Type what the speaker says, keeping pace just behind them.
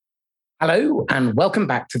Hello, and welcome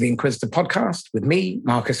back to the Inquisitor podcast with me,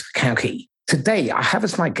 Marcus Kauke. Today, I have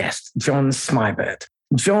as my guest, John Smybert.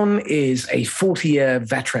 John is a 40-year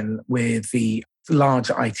veteran with the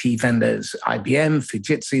large IT vendors, IBM,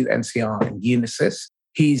 Fujitsu, NCR, and Unisys.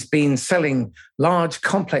 He's been selling large,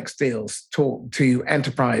 complex deals to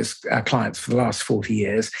enterprise clients for the last 40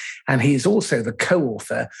 years. And he's also the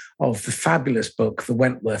co-author of the fabulous book, The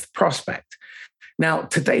Wentworth Prospect. Now,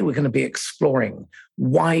 today we're going to be exploring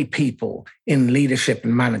why people in leadership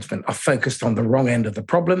and management are focused on the wrong end of the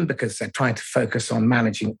problem because they're trying to focus on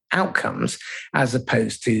managing outcomes as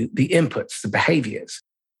opposed to the inputs, the behaviors.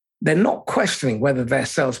 They're not questioning whether their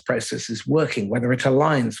sales process is working, whether it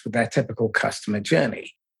aligns with their typical customer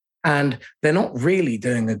journey. And they're not really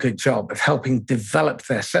doing a good job of helping develop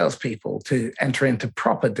their salespeople to enter into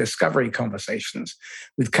proper discovery conversations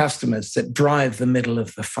with customers that drive the middle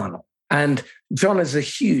of the funnel. And John is a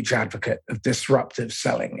huge advocate of disruptive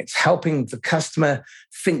selling. It's helping the customer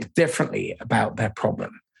think differently about their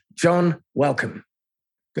problem. John, welcome.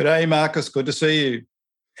 Good day, Marcus. Good to see you.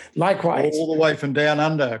 Likewise. All the way from down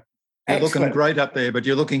under. You're looking great up there, but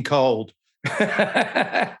you're looking cold.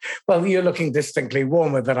 Well, you're looking distinctly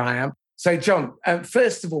warmer than I am. So, John,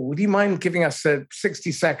 first of all, would you mind giving us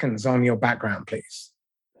 60 seconds on your background, please?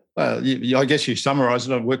 Well, I guess you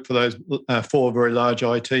summarised it. I've worked for those four very large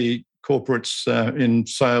IT corporates in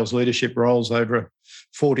sales leadership roles over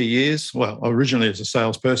 40 years. Well, originally as a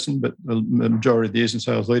salesperson, but the majority of the years in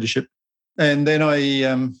sales leadership. And then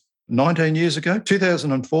I, 19 years ago,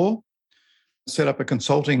 2004, set up a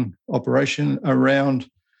consulting operation around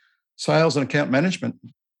sales and account management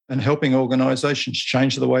and helping organisations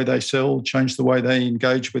change the way they sell, change the way they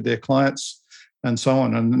engage with their clients and so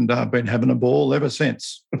on. And I've been having a ball ever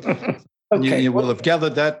since. Okay. You will have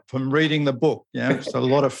gathered that from reading the book. Yeah, it's a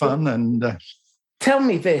lot of fun. And tell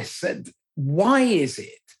me this: why is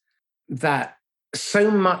it that so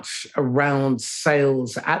much around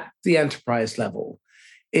sales at the enterprise level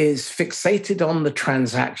is fixated on the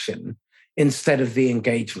transaction instead of the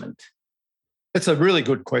engagement? It's a really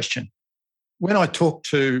good question. When I talk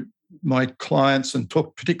to my clients and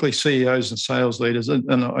talk particularly CEOs and sales leaders,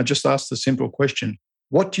 and I just ask the simple question: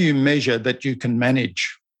 what do you measure that you can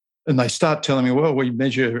manage? And they start telling me, well, we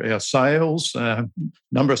measure our sales,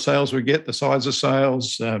 number of sales we get, the size of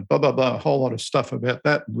sales, blah, blah, blah, a whole lot of stuff about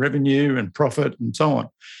that, revenue and profit and so on.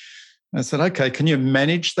 And I said, okay, can you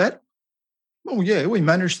manage that? Oh, yeah, we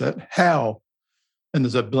manage that. How? And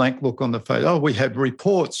there's a blank look on the face. Oh, we have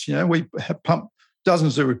reports. We have pumped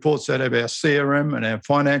dozens of reports out of our CRM and our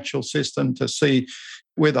financial system to see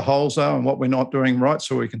where the holes are and what we're not doing right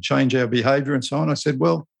so we can change our behaviour and so on. I said,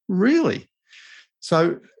 well, really?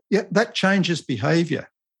 So, yeah, that changes behaviour.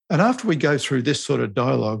 And after we go through this sort of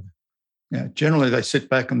dialogue, generally they sit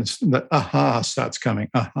back and the aha starts coming.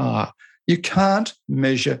 Aha. You can't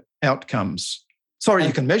measure outcomes. Sorry,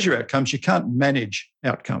 you can measure outcomes. You can't manage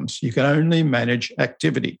outcomes. You can only manage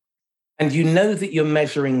activity. And you know that you're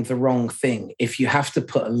measuring the wrong thing if you have to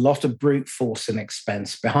put a lot of brute force and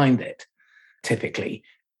expense behind it, typically.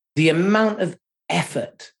 The amount of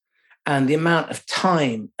effort and the amount of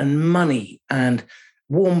time and money and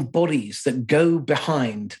warm bodies that go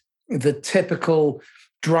behind the typical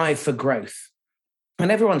drive for growth.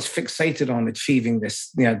 And everyone's fixated on achieving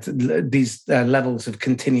this, these levels of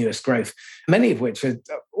continuous growth, many of which are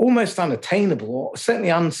almost unattainable or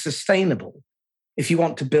certainly unsustainable if you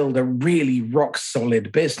want to build a really rock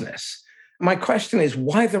solid business. My question is,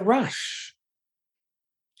 why the rush?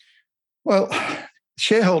 Well,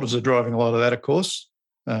 shareholders are driving a lot of that, of course.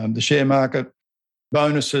 The share market,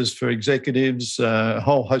 bonuses for executives, a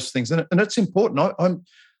whole host of things. And it's important.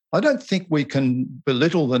 I don't think we can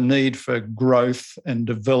belittle the need for growth and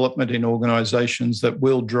development in organisations that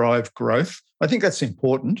will drive growth. I think that's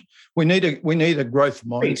important. We need a growth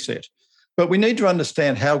mindset, but we need to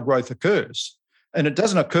understand how growth occurs. And it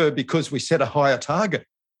doesn't occur because we set a higher target.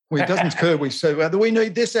 It doesn't occur, we say, well, we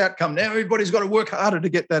need this outcome. Now everybody's got to work harder to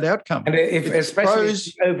get that outcome. And especially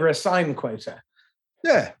over a sign quota.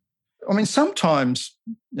 Yeah. I mean, sometimes,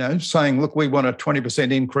 saying, look, we want a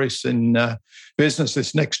 20% increase in business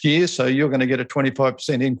this next year, so you're going to get a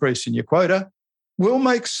 25% increase in your quota, will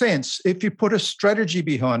make sense if you put a strategy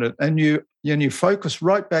behind it and you focus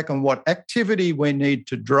right back on what activity we need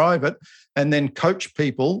to drive it and then coach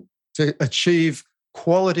people to achieve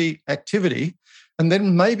quality activity. And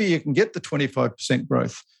then maybe you can get the 25%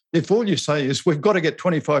 growth. If all you say is, we've got to get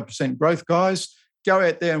 25% growth, guys, go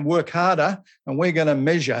out there and work harder, and we're going to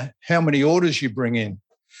measure how many orders you bring in.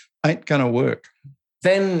 Ain't going to work.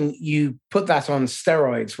 Then you put that on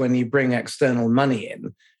steroids when you bring external money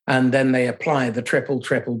in, and then they apply the triple,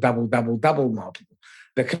 double model.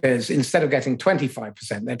 because instead of getting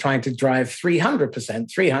 25%, they're trying to drive 300%,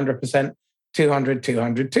 300%, 200,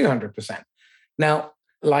 200, 200%. Now,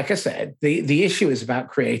 like I said, the issue is about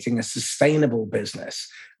creating a sustainable business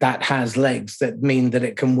that has legs that mean that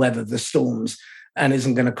it can weather the storms and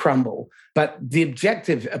isn't going to crumble. But the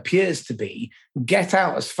objective appears to be get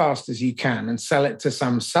out as fast as you can and sell it to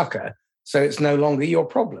some sucker so it's no longer your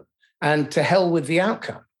problem. And to hell with the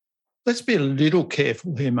outcome. Let's be a little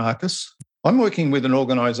careful here, Marcus. I'm working with an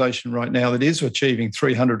organisation right now that is achieving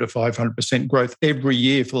 300 to 500% growth every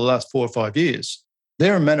year for the last 4 or 5 years.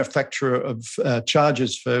 They're a manufacturer of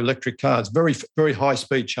chargers for electric cars, very, very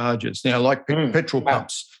high-speed chargers, like petrol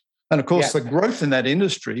pumps. And of course, the growth in that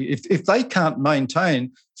industry, if they can't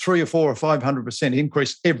maintain 3 or 4 or 500%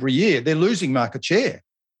 increase every year, they're losing market share.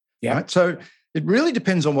 Yeah. Right? So it really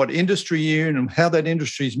depends on what industry you're in and how that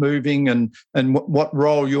industry is moving and what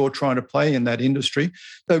role you're trying to play in that industry.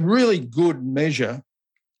 A really good measure,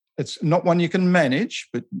 it's not one you can manage,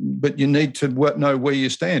 but you need to know where you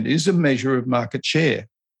stand, is a measure of market share.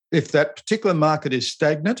 If that particular market is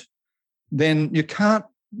stagnant, then you can't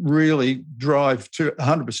really drive to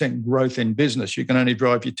 100% growth in business. You can only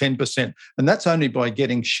drive your 10%, and that's only by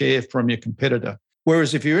getting share from your competitor.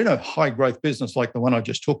 Whereas if you're in a high growth business like the one I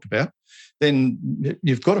just talked about, then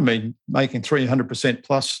you've got to be making 300%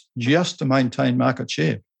 plus just to maintain market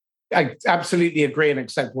share. I absolutely agree and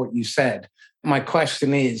accept what you said. My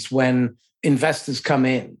question is, when investors come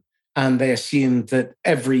in and they assume that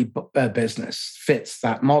every business fits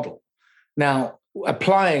that model. Now,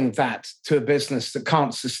 applying that to a business that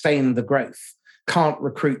can't sustain the growth, can't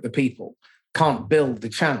recruit the people, can't build the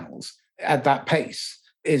channels at that pace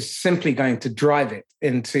is simply going to drive it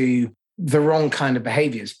into the wrong kind of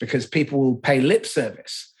behaviors, because people will pay lip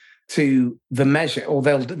service to the measure, or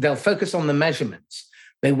they'll focus on the measurements.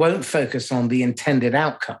 They won't focus on the intended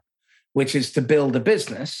outcome, which is to build a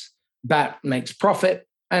business that makes profit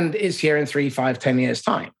and is here in 3, 5, 10 years'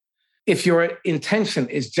 time. If your intention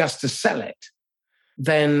is just to sell it,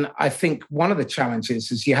 then I think one of the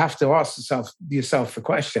challenges is you have to ask yourself the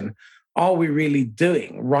question, are we really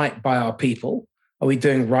doing right by our people? Are we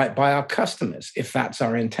doing right by our customers, if that's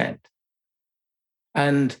our intent?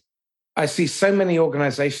 And I see so many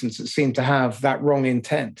organizations that seem to have that wrong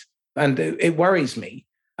intent, and it worries me.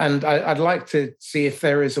 And I'd like to see if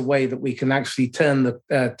there is a way that we can actually turn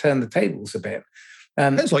the tables a bit.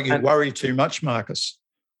 Sounds like you worry too much, Marcus.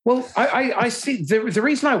 Well, I see the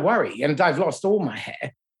reason I worry, and I've lost all my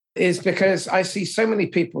hair, is because I see so many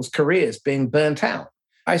people's careers being burnt out.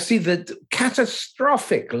 I see the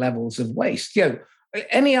catastrophic levels of waste.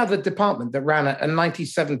 Any other department that ran a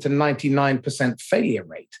 97 to 99% failure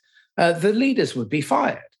rate, the leaders would be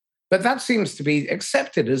fired. But that seems to be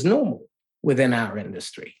accepted as normal within our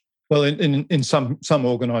industry. Well, in some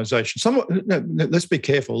organisations, let's be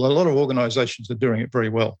careful. A lot of organisations are doing it very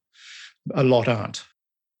well. A lot aren't.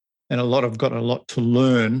 And a lot have got a lot to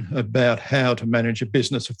learn about how to manage a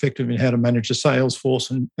business effectively, how to manage a sales force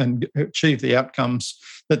and achieve the outcomes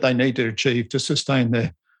that they need to achieve to sustain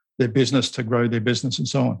their business, to grow their business and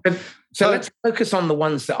so on. So let's focus on the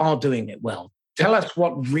ones that are doing it well. Tell us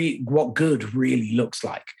what good really looks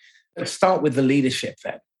like. Let's start with the leadership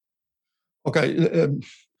then. Okay,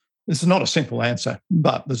 this is not a simple answer,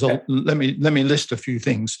 but let me list a few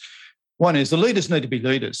things. One is the leaders need to be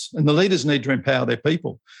leaders, and the leaders need to empower their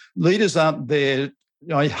people. Leaders aren't there.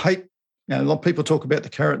 I hate, a lot of people talk about the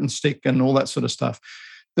carrot and stick and all that sort of stuff.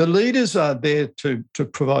 The leaders are there to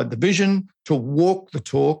provide the vision, to walk the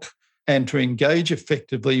talk, and to engage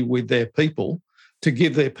effectively with their people, to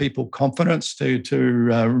give their people confidence,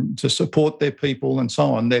 to support their people and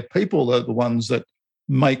so on. Their people are the ones that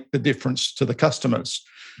make the difference to the customers.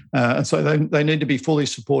 And so they need to be fully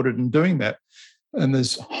supported in doing that. And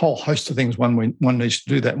there's a whole host of things one needs to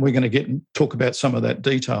do that. And we're going to talk about some of that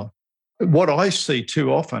detail. What I see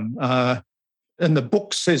too often, and the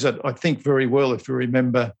book says it, I think, very well, if you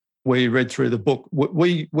remember where you read through the book.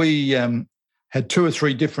 We had 2 or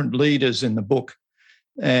 3 different leaders in the book,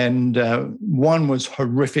 and one was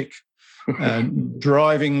horrific,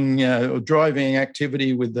 driving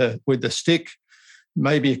activity with the stick,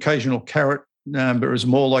 maybe occasional carrot, but it was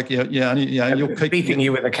more like you'll keep beating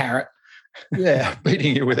you with a carrot. Yeah,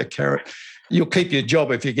 beating you with a carrot. You'll keep your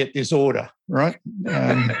job if you get this order, right?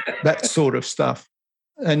 That sort of stuff.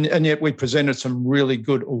 And yet we presented some really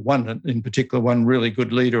good, or one in particular, one really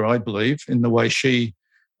good leader, I believe, in the way she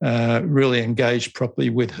really engaged properly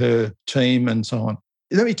with her team and so on.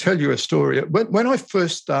 Let me tell you a story. When I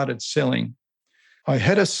first started selling, I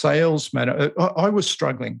had a sales manager. I was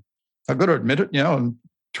struggling. I've got to admit it. I'm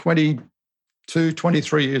 22,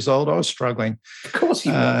 23 years old. I was struggling. Of course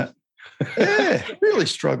you were. Yeah, really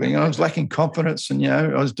struggling. I was lacking confidence, and I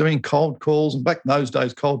was doing cold calls. And back in those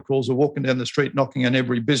days, cold calls were walking down the street, knocking on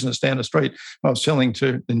every business down the street. I was selling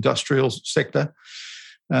to the industrial sector,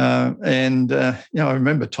 I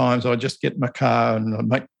remember times I'd just get in my car and I'd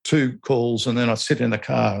make 2 calls, and then I'd sit in the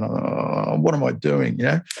car and what am I doing?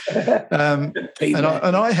 And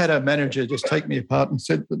I had a manager just take me apart and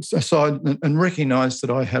said aside and recognised that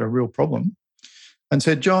I had a real problem, and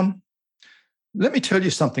said, John, let me tell you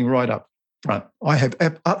something right up front. I have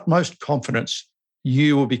utmost confidence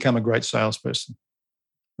you will become a great salesperson,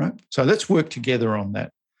 right? So let's work together on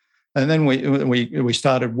that. And then we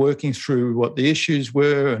started working through what the issues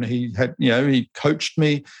were, and he had, he coached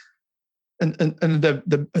me, and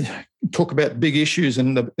the talk about big issues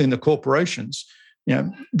in the corporations.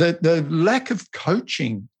 The lack of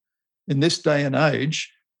coaching in this day and age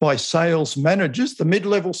by sales managers, the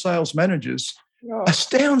mid-level sales managers,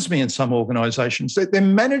 astounds me in some organizations. They're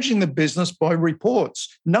managing the business by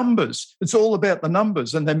reports, numbers. It's all about the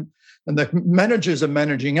numbers. And the managers are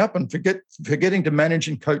managing up and forgetting to manage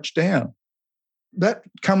and coach down. That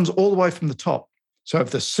comes all the way from the top. So if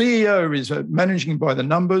the CEO is managing by the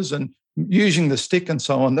numbers and using the stick and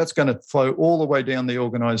so on, that's going to flow all the way down the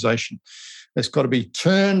organization. It's got to be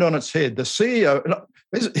turned on its head. The CEO,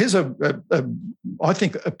 here's I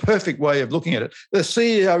think a perfect way of looking at it. The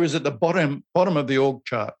CEO is at the bottom of the org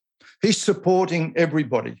chart. He's supporting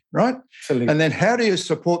everybody, right? Absolutely. And then how do you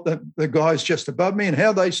support the guys just above me, and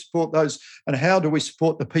how they support those, and how do we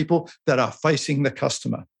support the people that are facing the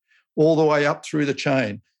customer all the way up through the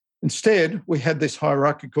chain? Instead, we had this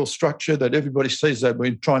hierarchical structure that everybody sees that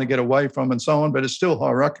we're trying to get away from and so on, but it's still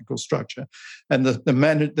hierarchical structure. And the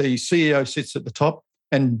CEO sits at the top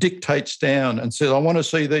and dictates down and says, I want to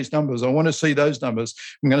see these numbers. I want to see those numbers.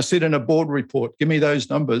 I'm going to sit in a board report. Give me those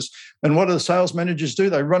numbers. And what do the sales managers do?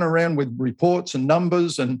 They run around with reports and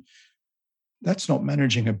numbers, and that's not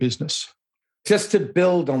managing a business. Just to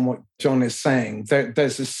build on what John is saying,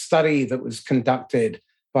 there's a study that was conducted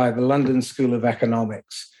by the London School of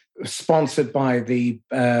Economics, sponsored by the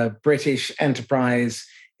British Enterprise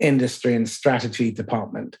Industry and Strategy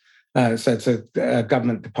Department. So it's a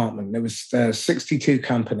government department. There was 62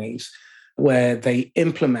 companies where they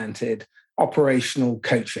implemented operational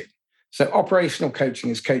coaching. So operational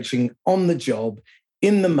coaching is coaching on the job,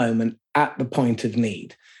 in the moment, at the point of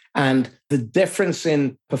need. And the difference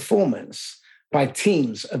in performance by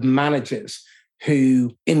teams of managers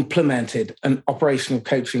who implemented an operational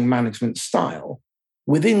coaching management style,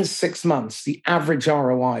 within 6 months, the average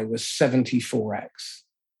ROI was 74x.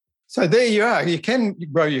 So there you are. You can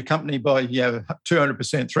grow your company by 200%,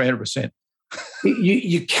 300%.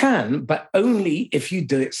 You can, but only if you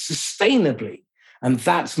do it sustainably. And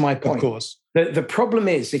that's my point. Of course. The problem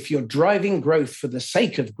is if you're driving growth for the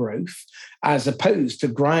sake of growth, as opposed to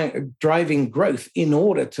driving growth in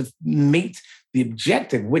order to meet the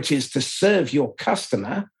objective, which is to serve your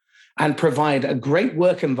customer and provide a great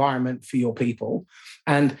work environment for your people,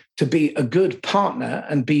 and to be a good partner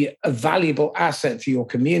and be a valuable asset to your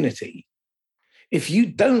community. If you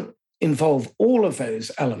don't involve all of those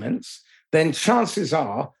elements, then chances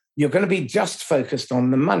are you're going to be just focused on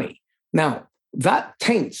the money. Now, that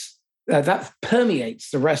permeates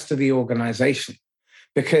the rest of the organization,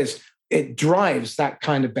 because it drives that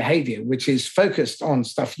kind of behavior, which is focused on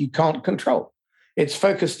stuff you can't control. It's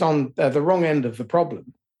focused on the wrong end of the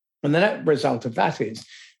problem. And the net result of that is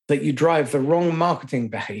that you drive the wrong marketing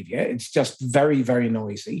behavior. It's just very, very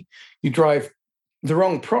noisy. You drive the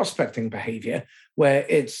wrong prospecting behavior, where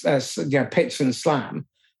it's pitch and slam,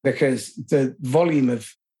 because the volume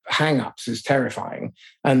of hang-ups is terrifying.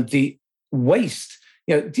 And the waste,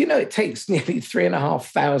 it takes nearly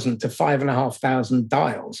 3,500 to 5,500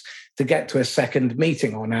 dials to get to a second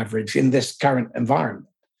meeting on average in this current environment.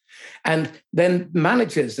 And then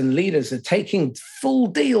managers and leaders are taking full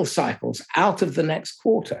deal cycles out of the next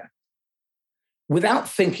quarter without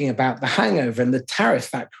thinking about the hangover and the tariff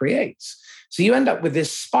that creates. So you end up with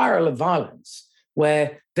this spiral of violence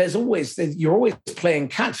where you're always playing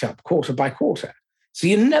catch up quarter by quarter. So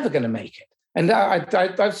you're never going to make it. And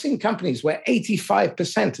I've seen companies where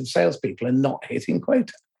 85% of salespeople are not hitting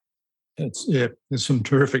quota. There's some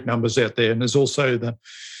terrific numbers out there. And there's also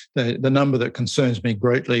the number that concerns me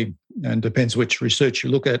greatly, and depends which research you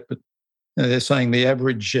look at, but they're saying the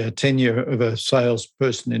average tenure of a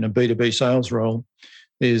salesperson in a B2B sales role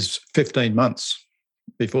is 15 months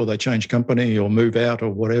before they change company or move out or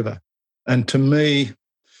whatever. And to me,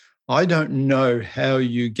 I don't know how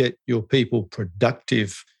you get your people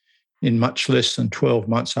productive in much less than 12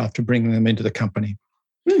 months after bringing them into the company.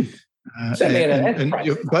 And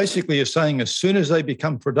you're saying as soon as they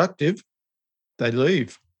become productive, they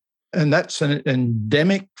leave. And that's an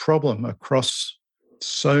endemic problem across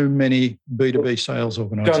so many B2B sales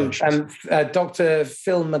organizations. John, Dr.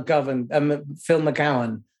 Phil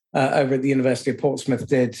McGowan over at the University of Portsmouth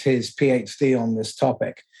did his PhD on this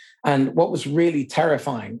topic. And what was really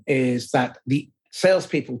terrifying is that the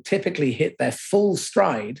salespeople typically hit their full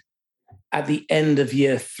stride at the end of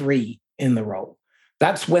year 3 in the role.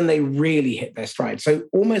 That's when they really hit their stride. So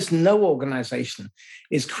almost no organization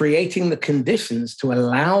is creating the conditions to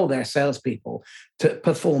allow their salespeople to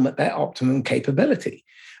perform at their optimum capability.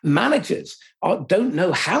 Managers don't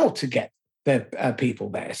know how to get their people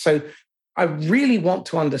there. So I really want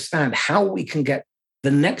to understand how we can get the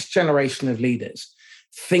next generation of leaders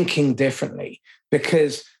thinking differently,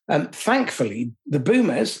 because thankfully, the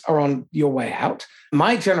boomers are on your way out.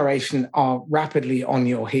 My generation are rapidly on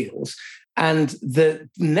your heels. And the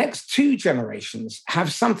next 2 generations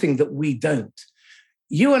have something that we don't.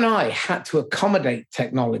 You and I had to accommodate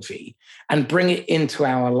technology and bring it into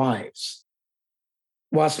our lives.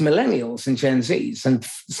 Whilst millennials and Gen Zs and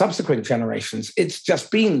subsequent generations, it's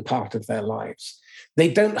just been part of their lives.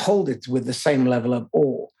 They don't hold it with the same level of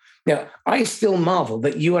awe. Now, I still marvel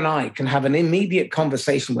that you and I can have an immediate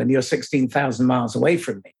conversation when you're 16,000 miles away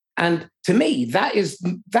from me. And to me,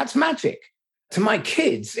 that's magic. To my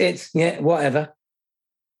kids, it's, yeah, whatever.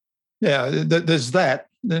 Yeah, there's that.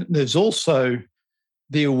 There's also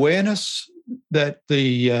the awareness that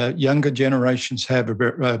the younger generations have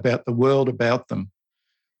about the world about them.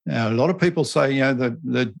 Now, a lot of people say,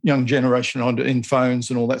 the young generation in phones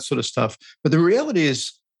and all that sort of stuff. But the reality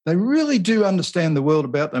is they really do understand the world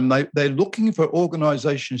about them. They're looking for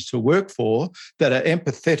organizations to work for that are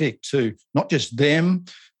empathetic to not just them,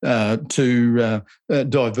 to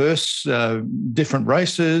diverse different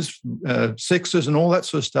races, sexes, and all that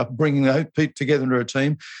sort of stuff, bringing people together into a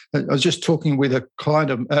team. I was just talking with a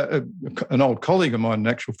client, an old colleague of mine, in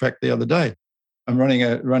actual fact, the other day. I'm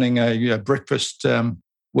running a breakfast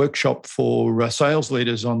workshop for sales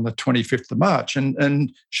leaders on the 25th of March,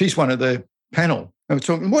 and she's one of the panel. And we're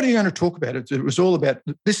talking, what are you going to talk about? It was all about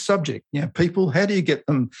this subject. People, how do you get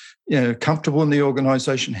them comfortable in the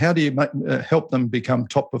organisation? How do you help them become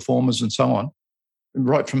top performers and so on,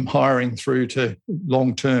 right from hiring through to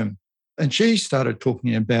long term? And she started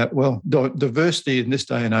talking about, well, diversity in this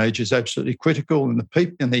day and age is absolutely critical, and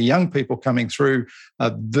the young people coming through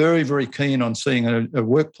are very, very keen on seeing a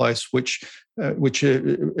workplace which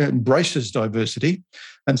embraces diversity.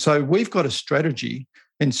 And so we've got a strategy.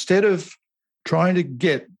 Instead of trying to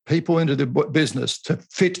get people into the business to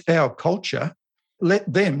fit our culture,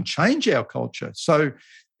 let them change our culture. So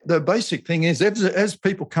the basic thing is, as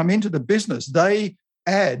people come into the business, they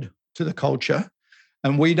add to the culture,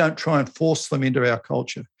 and we don't try and force them into our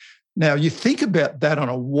culture. Now, you think about that on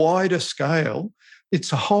a wider scale,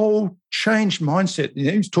 it's a whole changed mindset.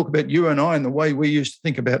 You talk about you and I and the way we used to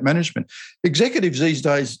think about management. Executives these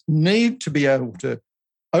days need to be able to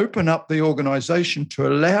open up the organisation to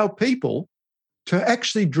allow people to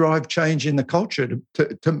actually drive change in the culture,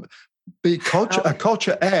 to be a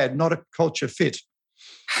culture add, not a culture fit.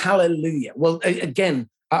 Hallelujah. Well, again,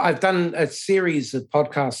 I've done a series of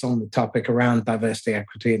podcasts on the topic around diversity,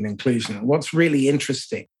 equity, and inclusion. And what's really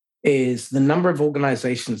interesting is the number of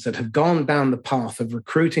organizations that have gone down the path of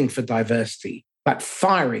recruiting for diversity, but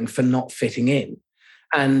firing for not fitting in.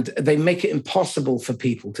 And they make it impossible for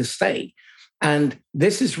people to stay. And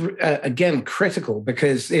this is, again, critical,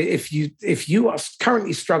 because if you are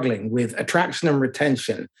currently struggling with attraction and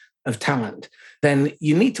retention of talent, then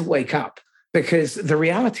you need to wake up, because the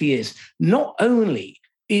reality is not only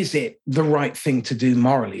is it the right thing to do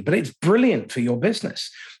morally, but it's brilliant for your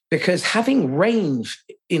business, because having range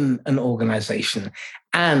in an organization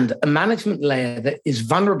and a management layer that is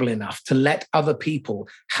vulnerable enough to let other people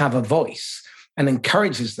have a voice and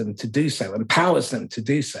encourages them to do so, empowers them to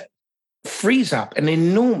do so, frees up an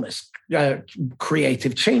enormous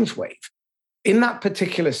creative change wave. In that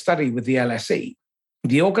particular study with the LSE,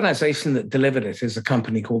 the organization that delivered it is a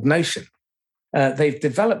company called Notion. They've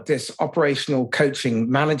developed this operational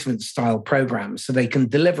coaching management style program so they can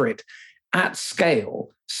deliver it at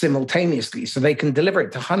scale simultaneously, so they can deliver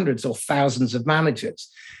it to hundreds or thousands of managers.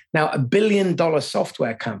 Now, $1 billion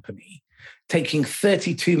software company taking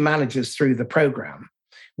 32 managers through the program.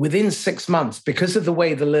 Within 6 months, because of the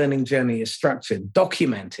way the learning journey is structured,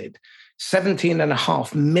 documented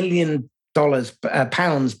 $17.5 million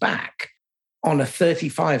pounds back on a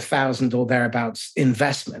 35,000 or thereabouts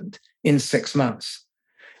investment in 6 months.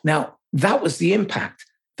 Now, that was the impact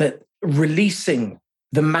that releasing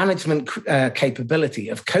the management capability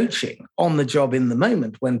of coaching on the job in the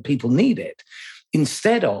moment when people need it,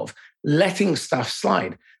 instead of letting stuff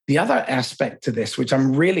slide. The other aspect to this, which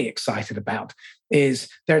I'm really excited about, is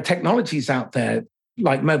there are technologies out there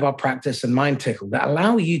like Mobile Practice and MindTickle that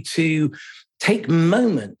allow you to take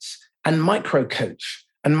moments and micro coach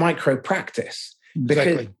and micro practice.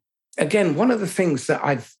 Exactly. Because, again, one of the things that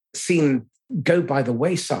I've seen go by the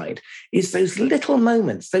wayside is those little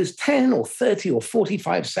moments, those 10 or 30 or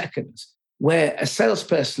 45 seconds where a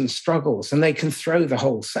salesperson struggles and they can throw the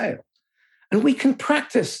whole sale. And we can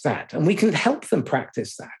practice that and we can help them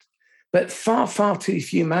practice that. But far, far too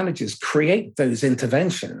few managers create those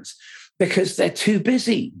interventions because they're too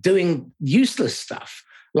busy doing useless stuff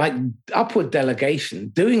like upward delegation,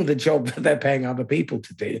 doing the job that they're paying other people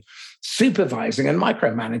to do, supervising and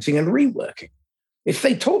micromanaging and reworking. If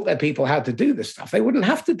they taught their people how to do this stuff, they wouldn't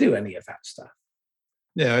have to do any of that stuff.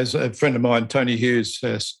 Yeah, as a friend of mine, Tony Hughes,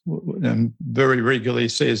 very regularly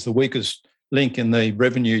says the weakest link in the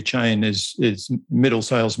revenue chain is middle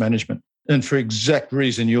sales management. And for exact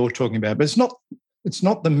reason you're talking about. But it's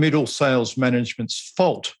not the middle sales management's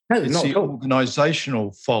fault. No, it's the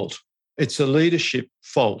organizational fault. It's a leadership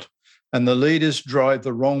fault. And the leaders drive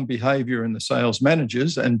the wrong behavior in the sales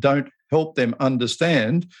managers and don't help them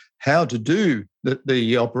understand how to do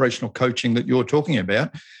the operational coaching that you're talking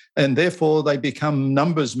about. And therefore, they become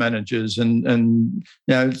numbers managers. And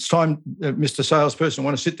it's time, Mr. Salesperson, I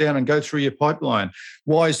want to sit down and go through your pipeline.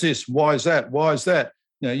 Why is this? Why is that? Why is that?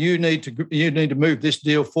 You need to move this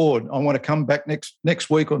deal forward. I want to come back next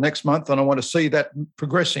week or next month, and I want to see that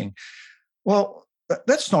progressing. Well,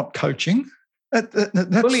 that's not coaching. That's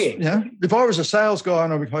bullying. If I was a sales guy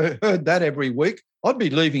and I heard that every week, I'd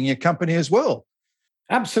be leaving your company as well.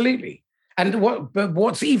 Absolutely. And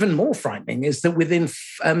what's even more frightening is that within,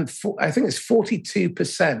 I think it's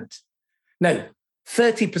 42%, no,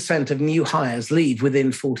 30% of new hires leave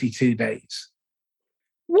within 42 days.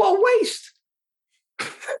 What a waste.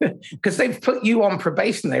 Because they've put you on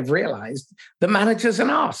probation. They've realized the manager's an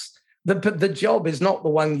arse. The job is not the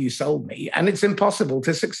one you sold me, and it's impossible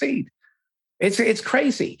to succeed. It's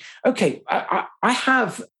crazy. Okay, I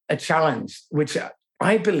have a challenge, which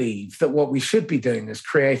I believe that what we should be doing is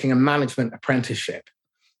creating a management apprenticeship.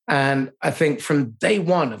 And I think from day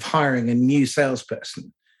one of hiring a new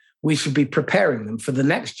salesperson, we should be preparing them for the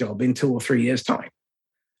next job in 2 or 3 years' time.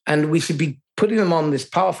 And we should be putting them on this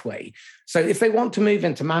pathway. So if they want to move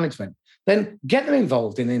into management, then get them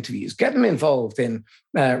involved in interviews, get them involved in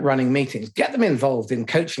running meetings, get them involved in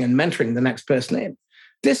coaching and mentoring the next person in.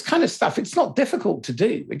 This kind of stuff, it's not difficult to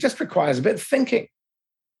do. It just requires a bit of thinking.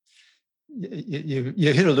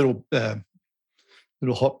 You hit a little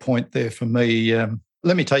hot point there for me.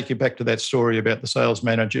 Let me take you back to that story about the sales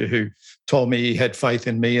manager who told me he had faith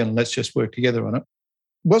in me and let's just work together on it.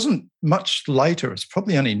 It wasn't much later, it's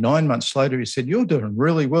probably only 9 months later, he said, you're doing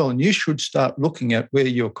really well and you should start looking at where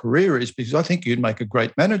your career is because I think you'd make a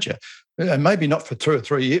great manager. Maybe not for 2 or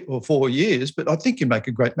 3 or 4 years, but I think you'd make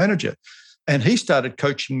a great manager. And he started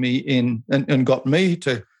coaching me and got me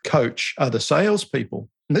to coach other salespeople.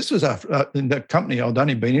 And this was after in the company, I'd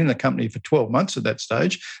only been in the company for 12 months at that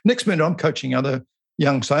stage. Next minute, I'm coaching other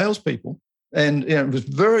young salespeople. And it was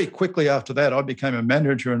very quickly after that, I became a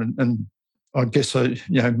manager. And I guess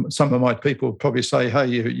some of my people would probably say, hey,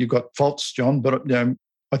 you got faults, John. But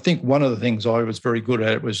I think one of the things I was very good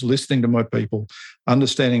at was listening to my people,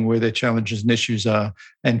 understanding where their challenges and issues are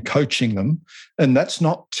and coaching them. And that's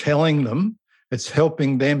not telling them, it's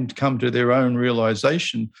helping them to come to their own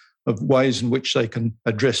realization of ways in which they can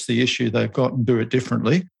address the issue they've got and do it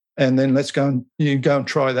differently. And then let's go and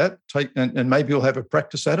try that, and maybe you'll have a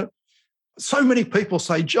practice at it. So many people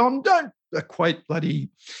say, John, don't equate bloody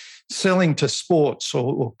selling to sports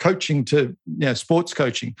or coaching to sports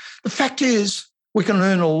coaching. The fact is, we can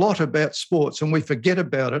learn a lot about sports and we forget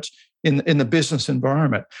about it in the business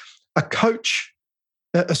environment. A coach,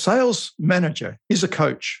 a sales manager is a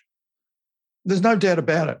coach. There's no doubt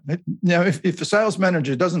about it. If a sales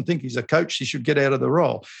manager doesn't think he's a coach, he should get out of the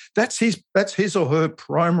role. That's his or her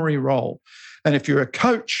primary role. And if you're a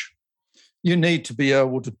coach, you need to be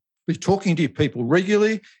able to be talking to your people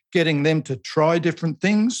regularly, getting them to try different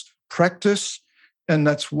things, practice. And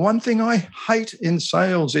that's one thing I hate in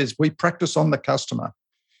sales is we practice on the customer.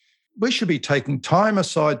 We should be taking time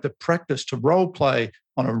aside to practice, to role play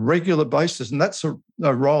on a regular basis. And that's a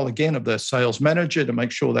role, again, of the sales manager to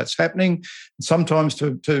make sure that's happening. Sometimes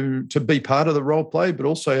to be part of the role play, but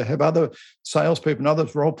also have other salespeople and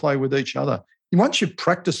others role play with each other. Once you've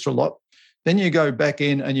practiced a lot, then you go back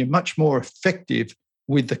in and you're much more effective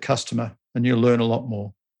with the customer and you learn a lot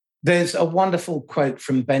more. There's a wonderful quote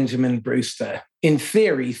from Benjamin Brewster. In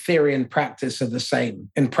theory and practice are the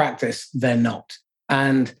same. In practice, they're not.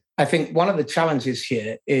 And I think one of the challenges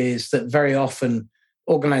here is that very often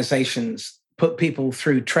organizations put people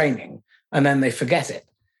through training and then they forget it.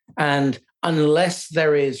 And unless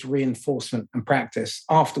there is reinforcement and practice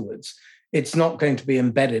afterwards, it's not going to be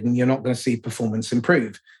embedded and you're not going to see performance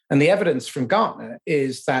improve. And the evidence from Gartner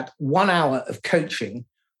is that 1 hour of coaching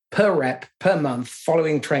per rep per month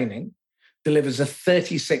following training delivers a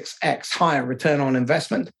 36x higher return on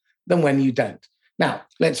investment than when you don't. Now,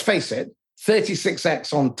 let's face it,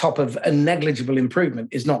 36x on top of a negligible improvement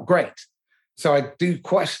is not great. So I do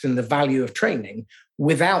question the value of training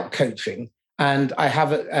without coaching. And I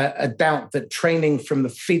have a doubt that training from the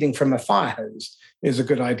feeding from a fire hose is a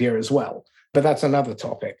good idea as well. But that's another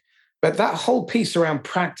topic. But that whole piece around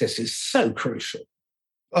practice is so crucial.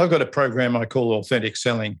 I've got a program I call Authentic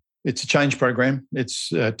Selling. It's a change program. It's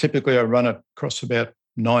typically I run it across about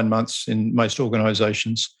 9 months in most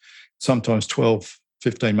organizations, sometimes 12,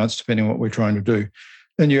 15 months, depending on what we're trying to do.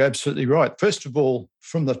 And you're absolutely right. First of all,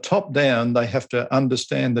 from the top down, they have to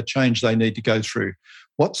understand the change they need to go through.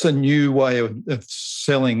 What's a new way of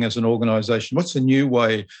selling as an organization? What's a new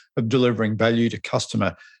way of delivering value to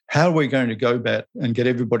customer? How are we going to go about and get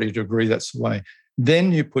everybody to agree that's the way?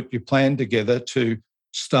 Then you put your plan together to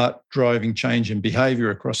start driving change in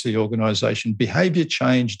behavior across the organization. Behavior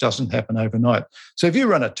change doesn't happen overnight. So if you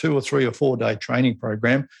run a 2 or 3 or 4 day training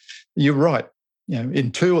program, you're right.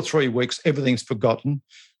 In 2 or 3 weeks, everything's forgotten.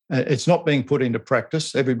 It's not being put into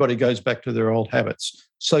practice. Everybody goes back to their old habits.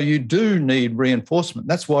 So you do need reinforcement.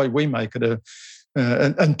 That's why we make it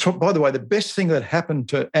by the way, the best thing that happened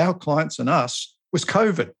to our clients and us was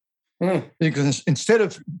COVID. Because instead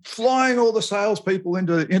of flying all the salespeople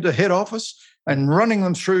into head office and running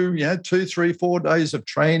them through 2, 3, 4 days of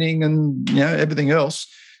training and everything else,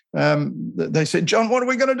 they said, John, what are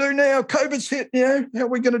we going to do now? COVID's hit. How are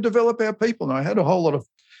we going to develop our people? And I had a whole lot of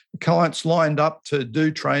clients lined up to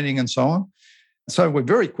do training and so on. So we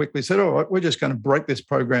very quickly said, all right, we're just going to break this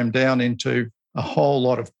program down into a whole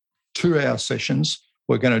lot of 2-hour sessions.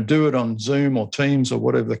 We're going to do it on Zoom or Teams or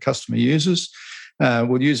whatever the customer uses.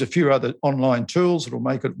 We'll use a few other online tools that will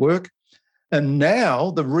make it work. And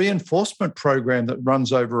now the reinforcement program that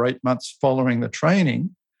runs over 8 months following the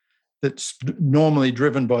training, that's normally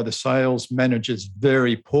driven by the sales managers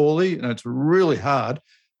very poorly, and it's really hard.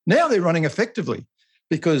 Now they're running effectively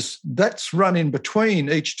because that's run in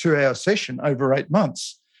between each 2-hour session over 8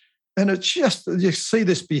 months. And it's just, you see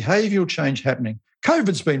this behavioural change happening.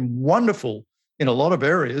 COVID's been wonderful in a lot of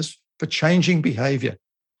areas for changing behaviour.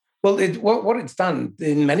 Well, what it's done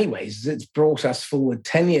in many ways is it's brought us forward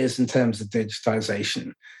 10 years in terms of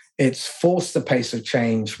digitization. It's forced the pace of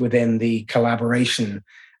change within the collaboration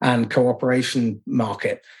and cooperation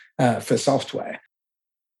market for software.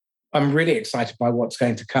 I'm really excited by what's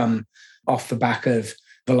going to come off the back of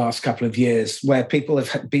the last couple of years, where people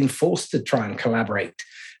have been forced to try and collaborate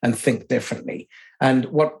and think differently. And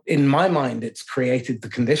what, in my mind, it's created the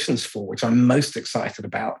conditions for, which I'm most excited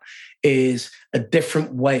about, is a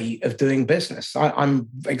different way of doing business. I'm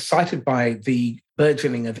excited by the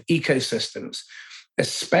burgeoning of ecosystems,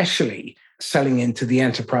 especially selling into the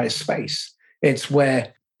enterprise space. It's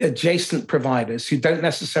where adjacent providers who don't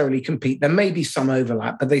necessarily compete, there may be some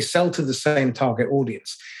overlap, but they sell to the same target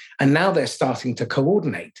audience. And now they're starting to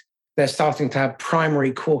coordinate. They're starting to have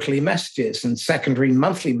primary quarterly messages and secondary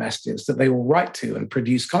monthly messages that they will write to and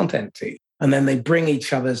produce content to. And then they bring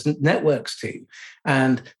each other's networks to.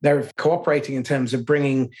 And they're cooperating in terms of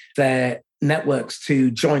bringing their networks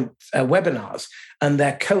to joint webinars. And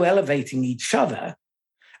they're co-elevating each other.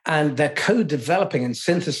 And they're co-developing and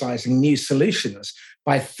synthesizing new solutions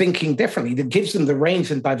by thinking differently. That gives them the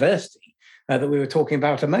range and diversity that we were talking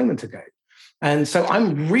about a moment ago. And so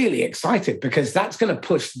I'm really excited because that's going to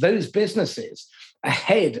push those businesses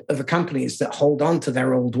ahead of the companies that hold on to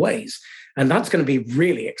their old ways. And that's going to be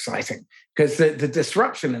really exciting because the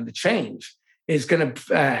disruption and the change is going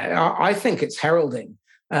to, I think it's heralding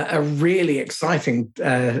a really exciting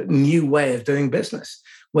new way of doing business,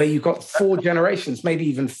 where you've got 4 generations, maybe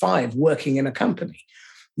even 5, working in a company.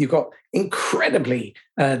 You've got incredibly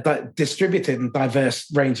distributed and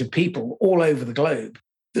diverse range of people all over the globe,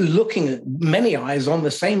 looking at many eyes on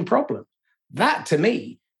the same problem. That, to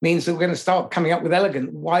me, means that we're going to start coming up with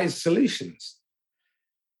elegant, wise solutions.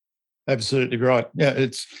 Absolutely right. Yeah,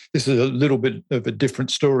 this is a little bit of a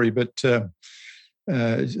different story, but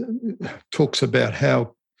talks about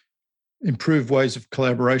how improved ways of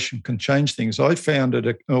collaboration can change things. I founded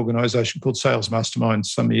an organisation called Sales Mastermind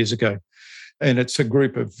some years ago, and it's a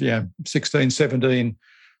group of 16, 17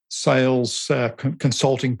 sales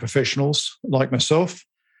consulting professionals like myself.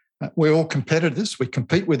 We're all competitors. We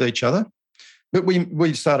compete with each other. But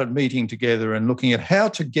we started meeting together and looking at how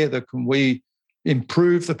together can we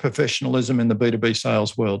improve the professionalism in the B2B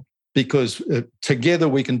sales world, because together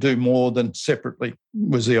we can do more than separately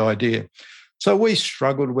was the idea. So we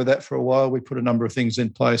struggled with that for a while. We put a number of things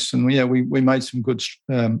in place, and we made some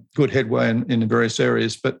good headway in various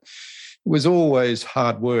areas, but it was always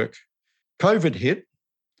hard work. COVID hit,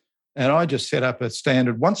 and I just set up a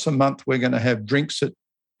standard. Once a month, we're going to have drinks at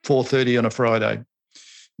 4:30 on a Friday.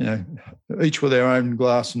 Each with our own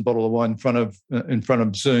glass and bottle of wine in front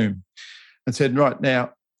of Zoom, and said, right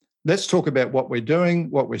now, let's talk about what we're doing,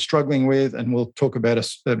 what we're struggling with, and we'll talk about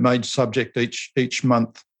a major subject each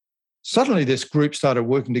month. Suddenly, this group started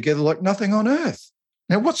working together like nothing on earth.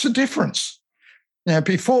 Now, what's the difference? Now,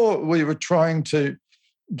 before we were trying to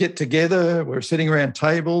get together, we were sitting around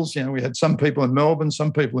tables. We had some people in Melbourne,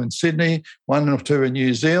 some people in Sydney, one or two in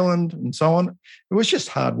New Zealand, and so on. It was just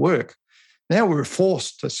hard work. Now we were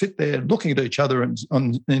forced to sit there looking at each other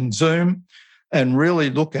in Zoom and really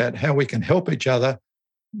look at how we can help each other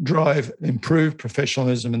drive improved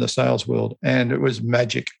professionalism in the sales world. And it was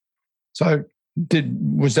magic. So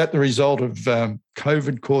was that the result of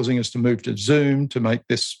COVID causing us to move to Zoom to make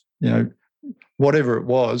this, whatever it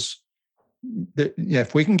was?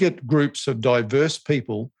 If we can get groups of diverse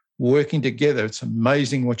people working together, it's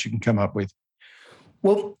amazing what you can come up with.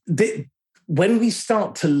 Well, when we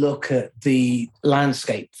start to look at the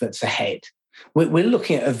landscape that's ahead, we're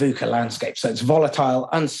looking at a VUCA landscape. So it's volatile,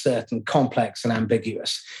 uncertain, complex, and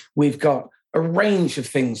ambiguous. We've got a range of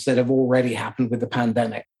things that have already happened with the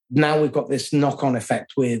pandemic. Now we've got this knock-on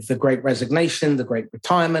effect with the Great Resignation, the Great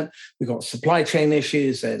Retirement. We've got supply chain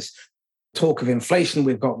issues. There's talk of inflation.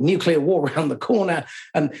 We've got nuclear war around the corner.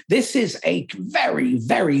 And this is a very,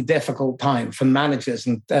 very difficult time for managers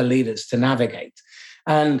and leaders to navigate.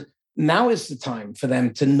 And now is the time for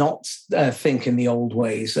them to not think in the old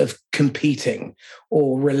ways of competing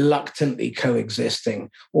or reluctantly coexisting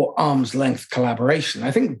or arm's length collaboration.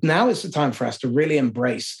 I think now is the time for us to really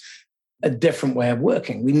embrace a different way of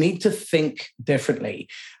working. We need to think differently,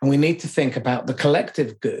 and we need to think about the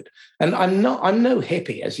collective good. And I'm no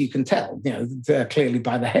hippie, as you can tell, clearly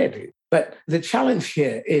by the head. But the challenge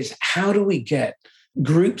here is, how do we get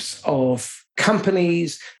groups of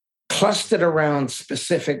companies clustered around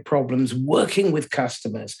specific problems, working with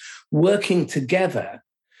customers, working together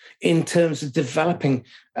in terms of developing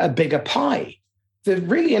a bigger pie? The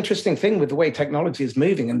really interesting thing with the way technology is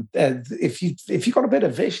moving, and if you've got a bit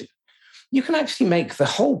of vision, you can actually make the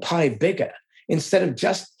whole pie bigger instead of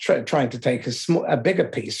just trying to take a bigger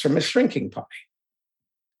piece from a shrinking pie.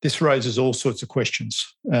 This raises all sorts of questions,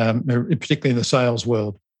 particularly in the sales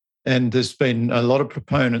world. And there's been a lot of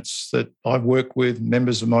proponents that I've worked with,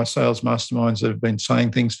 members of my sales masterminds, that have been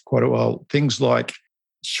saying things for quite a while. Things like,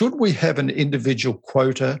 should we have an individual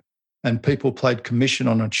quota and people paid commission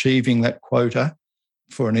on achieving that quota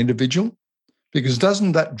for an individual? Because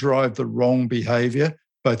doesn't that drive the wrong behaviour,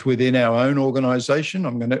 both within our own organisation?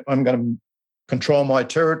 I'm going to control my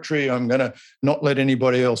territory. I'm going to not let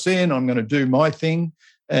anybody else in. I'm going to do my thing.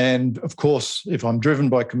 And of course, if I'm driven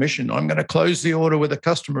by commission, I'm going to close the order with a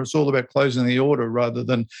customer. It's all about closing the order rather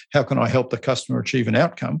than how can I help the customer achieve an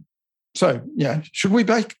outcome. So, should we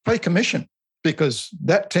pay commission? Because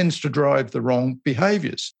that tends to drive the wrong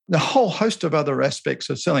behaviours. A whole host of other aspects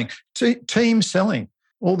of selling, team selling.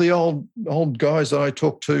 All the old guys that I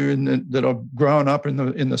talk to and that I've grown up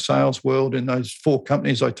in the sales world, in those 4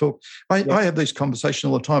 companies I have these conversations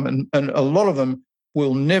all the time, and a lot of them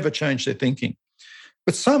will never change their thinking.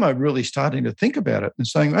 But some are really starting to think about it and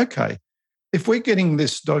saying, okay, if we're getting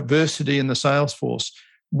this diversity in the sales force,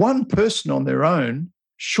 one person on their own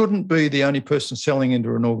shouldn't be the only person selling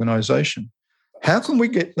into an organisation. How can we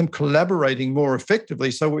get them collaborating more effectively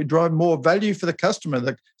so we drive more value for the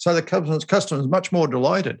customer, so the customer is much more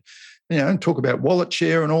delighted? And talk about wallet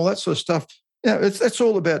share and all that sort of stuff. That's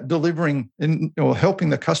all about delivering or helping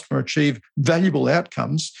the customer achieve valuable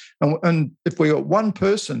outcomes. And if we got one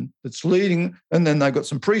person that's leading, and then they've got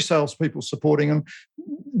some pre-sales people supporting them,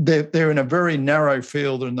 they're in a very narrow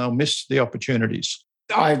field and they'll miss the opportunities.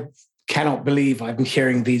 I cannot believe I'm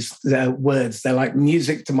hearing these words. They're like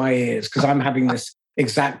music to my ears, because I'm having this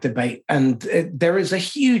exact debate, and there is a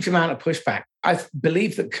huge amount of pushback. I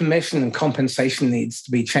believe that commission and compensation needs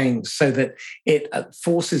to be changed so that it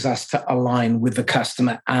forces us to align with the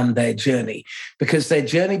customer and their journey, because their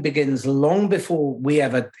journey begins long before we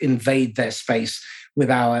ever invade their space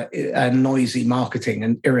with our noisy marketing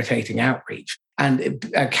and irritating outreach. And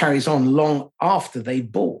it carries on long after they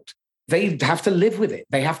bought. They have to live with it.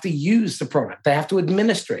 They have to use the product. They have to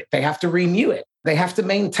administer it. They have to renew it. They have to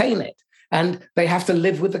maintain it. And they have to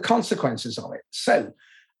live with the consequences of it. So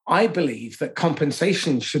I believe that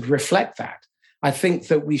compensation should reflect that. I think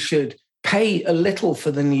that we should pay a little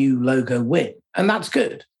for the new logo win. And that's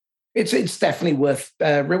good. It's definitely worth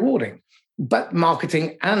rewarding. But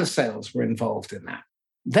marketing and sales were involved in that.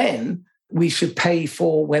 Then we should pay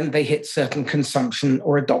for when they hit certain consumption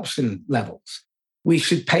or adoption levels. We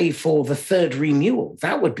should pay for the third renewal.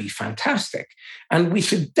 That would be fantastic. And we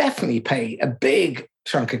should definitely pay a big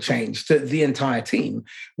chunk of change to the entire team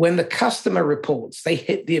when the customer reports they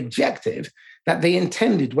hit the objective that they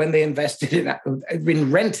intended when they invested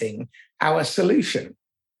in renting our solution.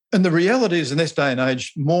 And the reality is, in this day and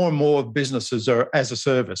age, more and more businesses are as a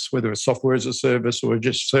service, whether it's software as a service or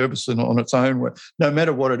just service on its own, no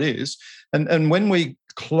matter what it is. And when we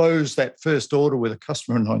close that first order with a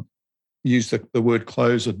customer, and I use the word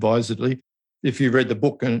close advisedly, if you read the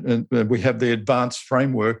book, and we have the advanced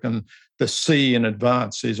framework, and the C in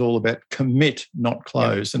advance is all about commit, not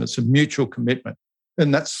close. And it's a mutual commitment.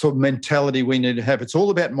 And that's the sort of mentality we need to have. It's all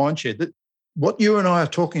about mindshare. What you and I are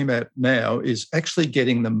talking about now is actually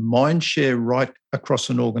getting the mind share right across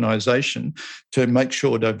an organisation to make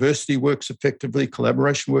sure diversity works effectively,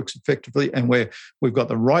 collaboration works effectively, and we've got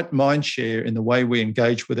the right mind share in the way we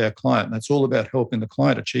engage with our client. That's all about helping the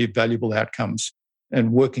client achieve valuable outcomes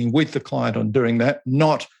and working with the client on doing that,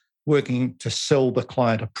 not working to sell the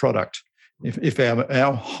client a product. If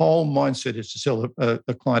our whole mindset is to sell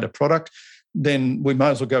a client a product, then we might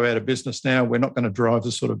as well go out of business now. We're not going to drive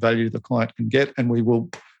the sort of value the client can get, and we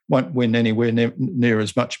won't win anywhere near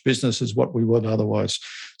as much business as what we would otherwise.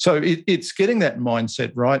 So it's getting that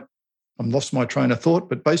mindset right. I've lost my train of thought,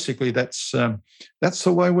 but basically that's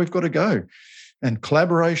the way we've got to go. And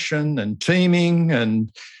collaboration and teaming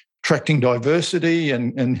and attracting diversity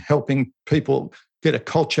and helping people get a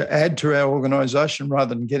culture add to our organisation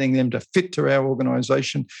rather than getting them to fit to our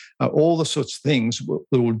organisation, all the sorts of things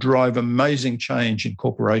that will drive amazing change in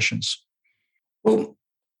corporations. Well,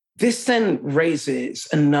 this then raises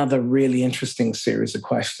another really interesting series of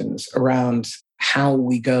questions around how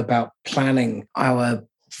we go about planning our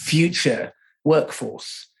future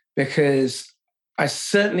workforce, because I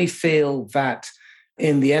certainly feel that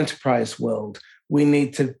in the enterprise world, we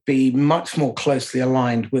need to be much more closely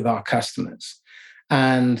aligned with our customers.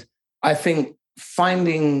 And I think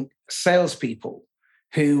finding salespeople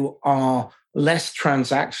who are less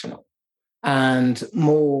transactional and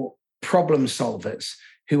more problem solvers,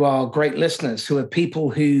 who are great listeners, who are people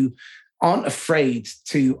who aren't afraid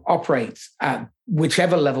to operate at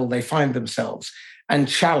whichever level they find themselves and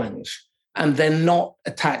challenge, and they're not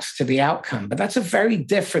attached to the outcome. But that's a very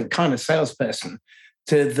different kind of salesperson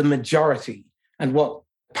to the majority and what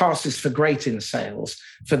passes for great in sales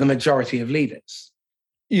for the majority of leaders.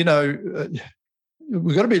 You know,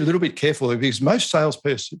 we've got to be a little bit careful because most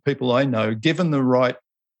salespeople I know, given the right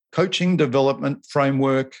coaching, development,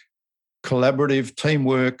 framework, collaborative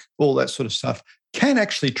teamwork, all that sort of stuff, can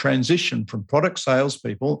actually transition from product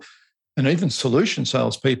salespeople and even solution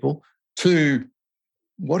salespeople to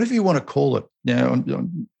whatever you want to call it. Now,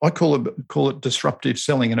 I call it disruptive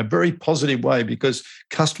selling in a very positive way because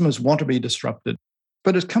customers want to be disrupted.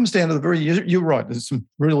 But it comes down to you're right, there's some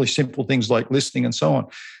really simple things like listening and so on.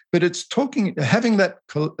 But it's having that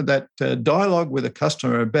dialogue with a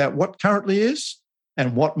customer about what currently is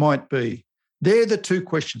and what might be. They're the two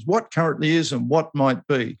questions, what currently is and what might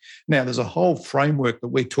be. Now, there's a whole framework that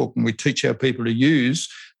we teach our people to use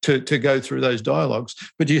to go through those dialogues.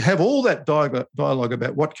 But you have all that dialogue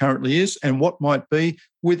about what currently is and what might be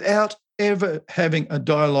without ever having a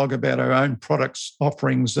dialogue about our own products,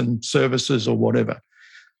 offerings and services or whatever.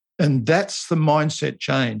 And that's the mindset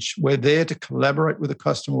change. We're there to collaborate with the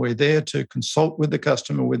customer. We're there to consult with the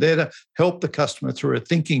customer. We're there to help the customer through a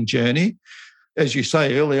thinking journey, as you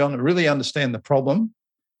say early on, to really understand the problem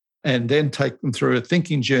and then take them through a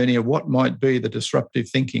thinking journey of what might be the disruptive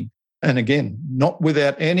thinking. And again, not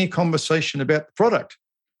without any conversation about the product.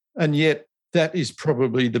 And yet that is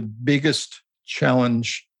probably the biggest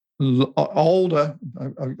challenge. Older,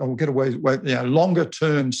 I'll get away, longer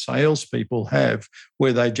term salespeople have,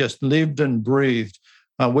 where they just lived and breathed.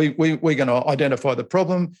 We're going to identify the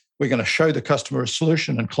problem. We're going to show the customer a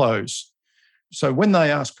solution and close. So when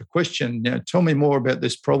they ask a question, tell me more about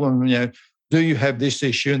this problem. Do you have this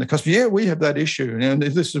issue? And the customer, yeah, we have that issue. And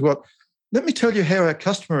this is what. Let me tell you how our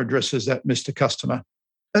customer addresses that, Mr. Customer.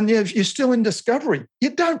 And you're still in discovery.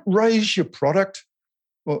 You don't raise your product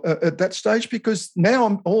at that stage, because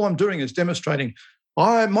now all I'm doing is demonstrating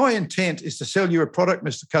my intent is to sell you a product,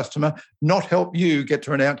 Mr. Customer, not help you get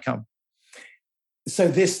to an outcome. So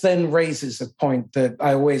this then raises a point that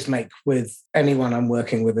I always make with anyone I'm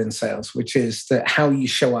working with in sales, which is that how you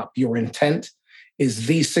show up, your intent, is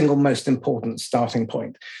the single most important starting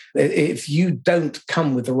point. If you don't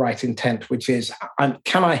come with the right intent, which is,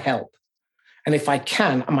 can I help? And if I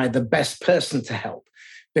can, am I the best person to help?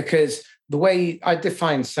 Because the way I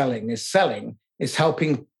define selling is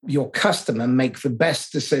helping your customer make the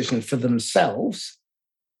best decision for themselves,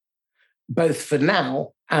 both for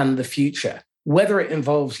now and the future, whether it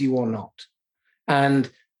involves you or not. And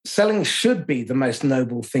selling should be the most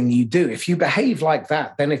noble thing you do. If you behave like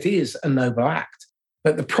that, then it is a noble act.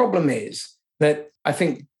 But the problem is that I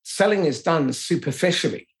think selling is done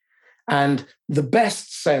superficially. And the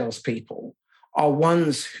best salespeople are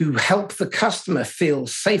ones who help the customer feel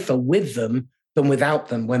safer with them than without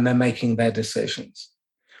them when they're making their decisions,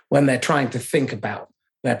 when they're trying to think about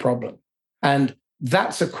their problem. And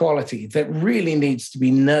that's a quality that really needs to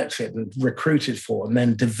be nurtured and recruited for and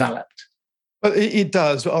then developed. But it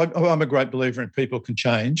does. I'm a great believer in people can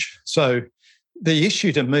change. So the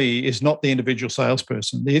issue to me is not the individual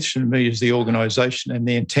salesperson. The issue to me is the organisation and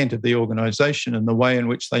the intent of the organisation and the way in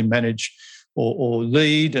which they manage or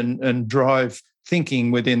lead and drive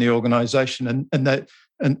thinking within the organisation. And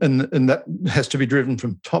that has to be driven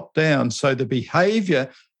from top down. So the behaviour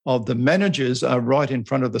of the managers are right in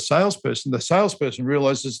front of the salesperson. The salesperson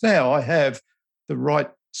realises now I have the right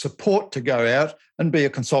support to go out and be a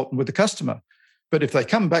consultant with the customer. But if they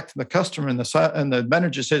come back to the customer and the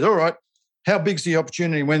manager says, all right, how big's the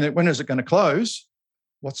opportunity? When is it going to close?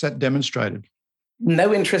 What's that demonstrated?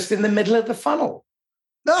 No interest in the middle of the funnel.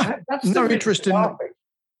 No, no interest in.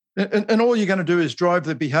 And all you're going to do is drive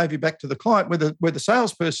the behaviour back to the client, where the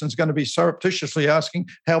salesperson's going to be surreptitiously asking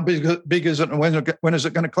how big is it and when is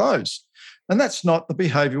it going to close? And that's not the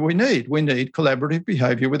behaviour we need. We need collaborative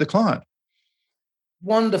behaviour with the client.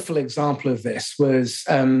 Wonderful example of this was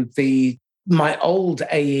my old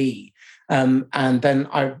AE, and then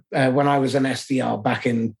when I was an SDR back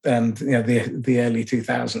in the early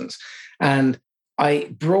 2000s, and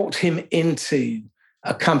I brought him into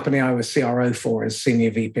a company I was CRO for as Senior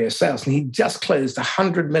VP of Sales, and he just closed a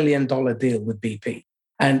 $100 million deal with BP.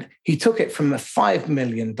 And he took it from a $5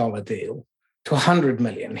 million deal to $100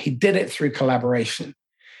 million. He did it through collaboration.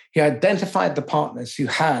 He identified the partners who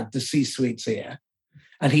had the C-suite's ear,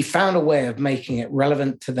 and he found a way of making it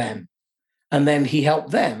relevant to them. And then he helped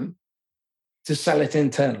them to sell it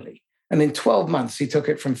internally. And in 12 months, he took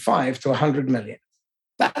it from 5 to 100 million.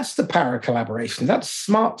 That's the power of collaboration. That's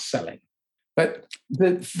smart selling. But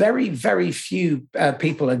the very, very few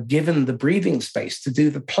people are given the breathing space to do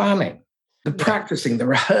the planning, the practicing, the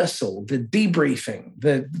rehearsal, the debriefing,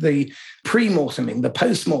 the pre-morteming, the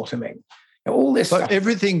post-morteming, all this stuff.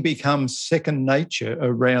 Everything becomes second nature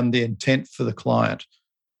around the intent for the client.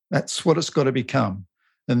 That's what it's got to become.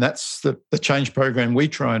 And that's the change program we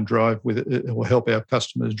try and drive with it, or help our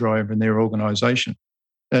customers drive in their organisation.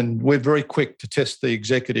 And we're very quick to test the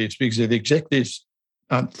executives, because if the executives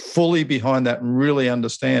aren't fully behind that and really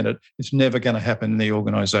understand it, it's never going to happen in the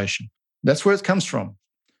organisation. That's where it comes from.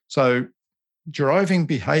 So driving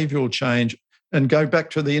behavioural change, and go back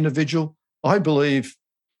to the individual, I believe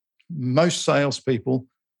most salespeople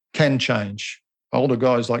can change. Older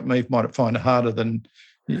guys like me might find it harder than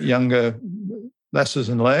younger lasses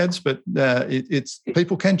and lads, but it's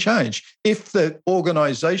people can change if the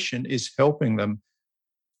organisation is helping them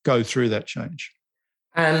go through that change.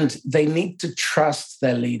 And they need to trust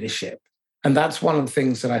their leadership. And that's one of the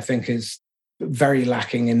things that I think is very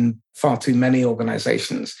lacking in far too many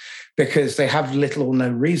organizations, because they have little or no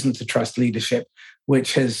reason to trust leadership,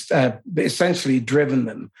 which has essentially driven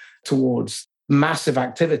them towards massive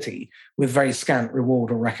activity with very scant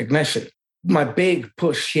reward or recognition. My big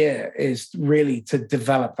push here is really to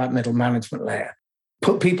develop that middle management layer,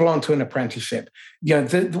 put people onto an apprenticeship.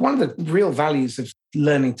 One of the real values of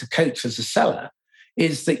learning to coach as a seller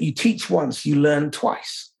is that you teach once, you learn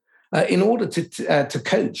twice. In order to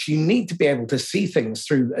coach, you need to be able to see things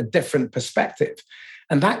through a different perspective.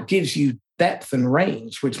 And that gives you depth and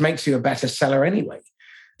range, which makes you a better seller anyway.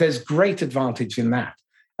 There's great advantage in that.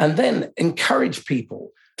 And then encourage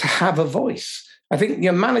people to have a voice. I think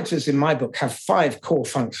your managers in my book have 5 core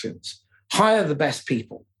functions. Hire the best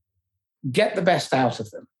people. Get the best out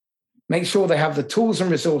of them. Make sure they have the tools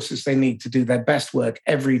and resources they need to do their best work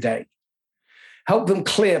every day. Help them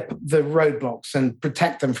clear the roadblocks and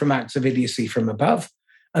protect them from acts of idiocy from above,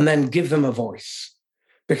 and then give them a voice.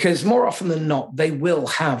 Because more often than not, they will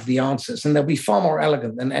have the answers, and they'll be far more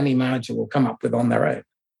elegant than any manager will come up with on their own.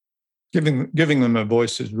 Giving them a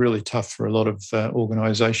voice is really tough for a lot of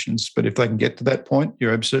organisations, but if they can get to that point,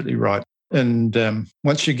 you're absolutely right. And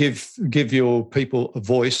once you give your people a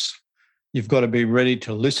voice, you've got to be ready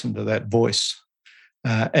to listen to that voice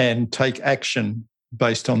and take action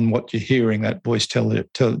based on what you're hearing that voice tell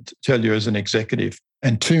you as an executive.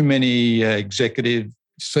 And too many executive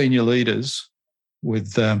senior leaders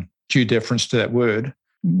with due deference to that word,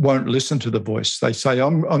 won't listen to the voice. They say,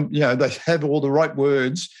 they have all the right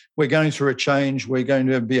words. We're going through a change. We're going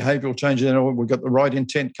to have behavioural change. We've got the right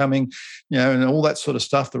intent coming, and all that sort of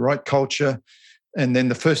stuff, the right culture. And then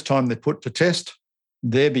the first time they're put to test,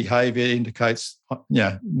 their behaviour indicates,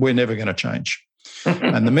 we're never going to change.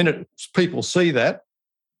 And the minute people see that,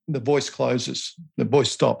 the voice closes, the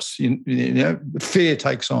voice stops. Fear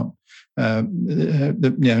takes on.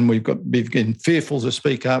 And we've been fearful to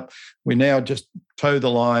speak up. We now just toe the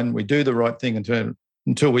line. We do the right thing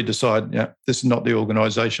until we decide, this is not the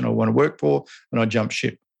organisation I want to work for, and I jump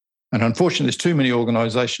ship. And unfortunately, there's too many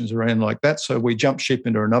organisations around like that. So we jump ship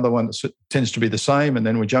into another one that tends to be the same, and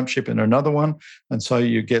then we jump ship into another one. And so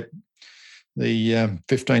you get the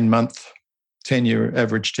 15-month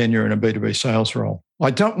average tenure in a B2B sales role.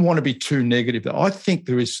 I don't want to be too negative. I think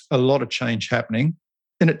there is a lot of change happening,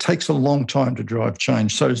 and it takes a long time to drive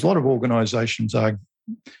change. So there's a lot of organisations are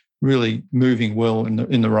really moving well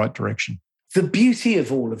in the right direction. The beauty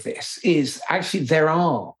of all of this is actually there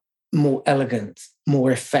are more elegant,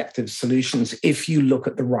 more effective solutions if you look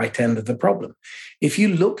at the right end of the problem. If you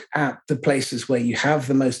look at the places where you have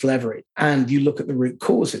the most leverage and you look at the root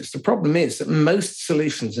causes, the problem is that most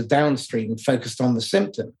solutions are downstream, focused on the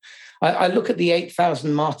symptom. I look at the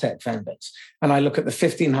 8,000 MarTech vendors and I look at the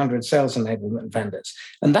 1,500 sales enablement vendors,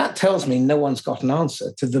 and that tells me no one's got an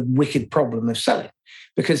answer to the wicked problem of selling,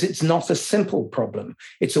 because it's not a simple problem.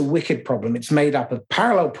 It's a wicked problem. It's made up of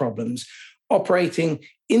parallel problems operating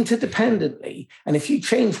interdependently. And if you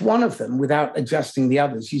change one of them without adjusting the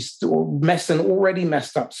others, you still mess an already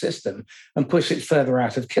messed up system and push it further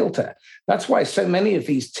out of kilter. That's why so many of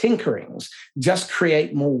these tinkerings just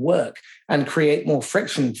create more work and create more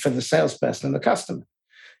friction for the salesperson and the customer.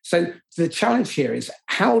 So the challenge here is,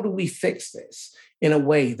 how do we fix this in a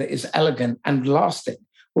way that is elegant and lasting?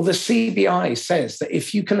 Well, the CBI says that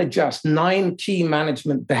if you can adjust 9 key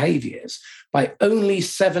management behaviors by only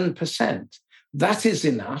 7%, that is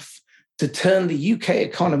enough to turn the UK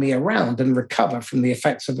economy around and recover from the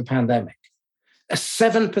effects of the pandemic. A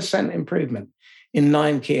 7% improvement in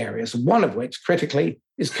 9 key areas, one of which, critically,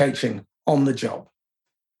 is coaching on the job.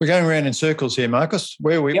 We're going around in circles here, Marcus.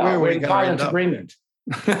 Where are we in going violent agreement.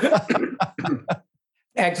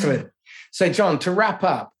 Excellent. So, John, to wrap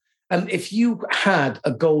up, if you had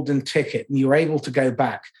a golden ticket and you were able to go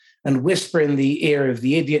back and whisper in the ear of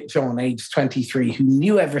the idiot John, aged 23, who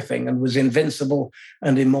knew everything and was invincible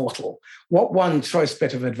and immortal, what one choice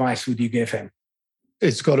bit of advice would you give him?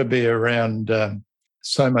 It's got to be around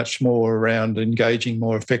so much more around engaging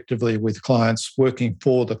more effectively with clients, working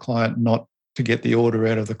for the client, not to get the order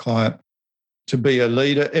out of the client. To be a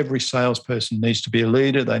leader, every salesperson needs to be a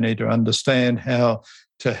leader. They need to understand how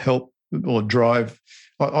to help or drive.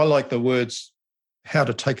 I like the words, how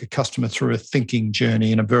to take a customer through a thinking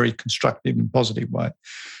journey in a very constructive and positive way.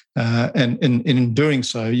 And in doing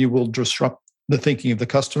so, you will disrupt the thinking of the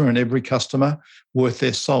customer, and every customer worth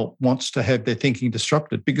their salt wants to have their thinking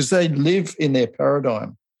disrupted because they live in their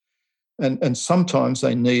paradigm. And sometimes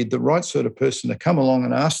they need the right sort of person to come along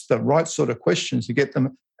and ask the right sort of questions to get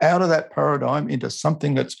them out of that paradigm into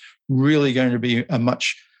something that's really going to be a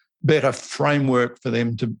much better framework for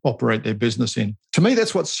them to operate their business in. To me,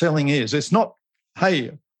 that's what selling is. It's not,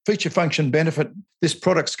 hey, feature, function, benefit, this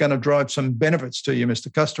product's going to drive some benefits to you,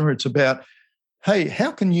 Mr. Customer. It's about, hey,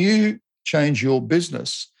 how can you change your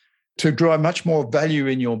business to drive much more value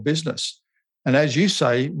in your business? And as you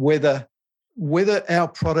say, whether our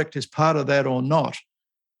product is part of that or not,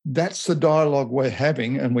 that's the dialogue we're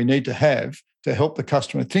having and we need to have to help the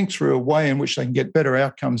customer think through a way in which they can get better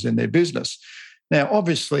outcomes in their business. Now,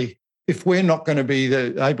 obviously, if we're not going to be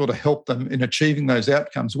able to help them in achieving those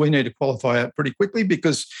outcomes, we need to qualify out pretty quickly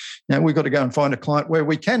because we've got to go and find a client where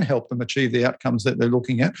we can help them achieve the outcomes that they're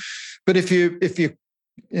looking at. But if you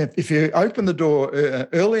open the door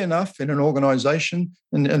early enough in an organisation,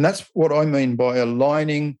 and that's what I mean by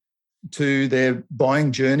aligning to their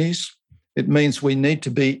buying journeys, it means we need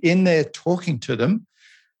to be in there talking to them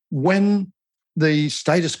when the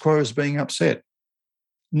status quo is being upset,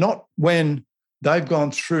 not when they've gone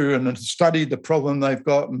through and studied the problem they've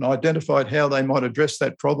got and identified how they might address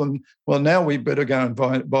that problem. Well, now we better go and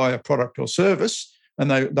buy a product or service, and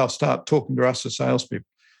they'll start talking to us as salespeople.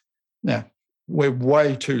 Now, we're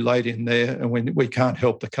way too late in there, and we can't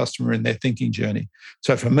help the customer in their thinking journey.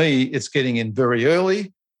 So for me, it's getting in very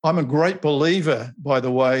early. I'm a great believer, by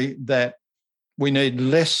the way, that we need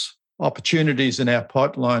less opportunities in our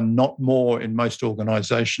pipeline, not more in most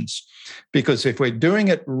organisations. Because if we're doing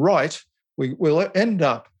it right, we will end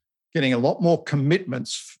up getting a lot more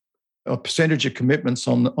commitments, a percentage of commitments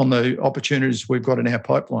on the opportunities we've got in our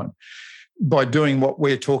pipeline. by doing what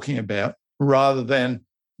we're talking about rather than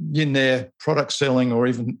in their product selling or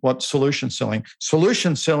even what solution selling.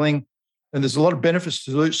 Solution selling, and there's a lot of benefits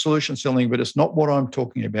to solution selling, but it's not what I'm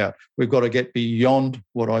talking about. We've got to get beyond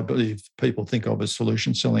what I believe people think of as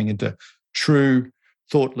solution selling into true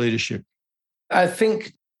thought leadership. I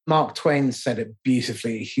think Mark Twain said it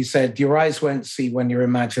beautifully. He said, your eyes won't see when your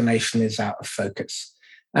imagination is out of focus.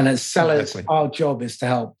 And as sellers, Our job is to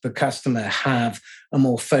help the customer have a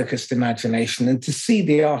more focused imagination and to see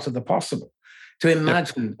the art of the possible, to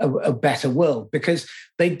imagine a better world, because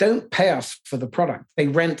they don't pay us for the product. They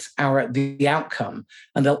rent the outcome,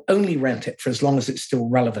 and they'll only rent it for as long as it's still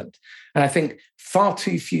relevant. And I think far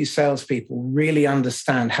too few salespeople really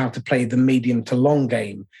understand how to play the medium to long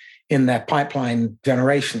game in their pipeline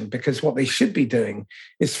generation, because what they should be doing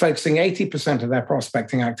is focusing 80% of their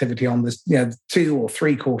prospecting activity on this, 2 or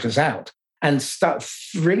 3 quarters out, and start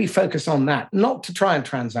really focus on that, not to try and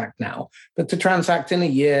transact now, but to transact in a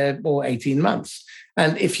year or 18 months.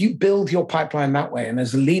 And if you build your pipeline that way, and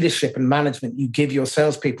as leadership and management, you give your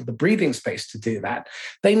salespeople the breathing space to do that,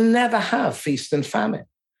 they never have feast and famine.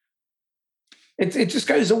 It just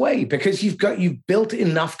goes away because you've built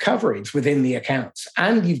enough coverage within the accounts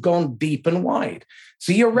and you've gone deep and wide.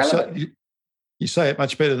 So you're relevant. So you say it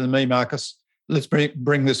much better than me, Marcus. Let's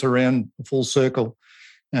bring this around full circle.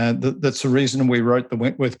 That's the reason we wrote the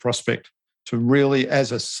Wentworth Prospect, to really,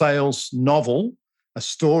 as a sales novel, a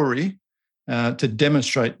story, to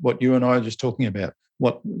demonstrate what you and I are just talking about,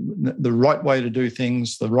 what the right way to do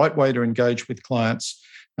things, the right way to engage with clients,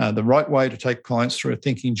 the right way to take clients through a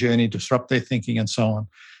thinking journey, disrupt their thinking and so on,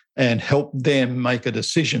 and help them make a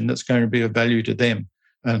decision that's going to be of value to them.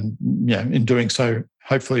 And in doing so,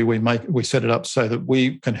 hopefully we set it up so that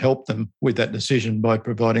we can help them with that decision by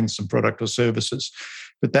providing some product or services.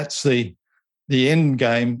 But that's the end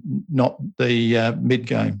game, not the mid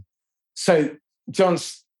game. So, John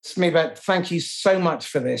Smibert, thank you so much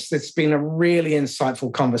for this. It's been a really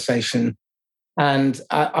insightful conversation. And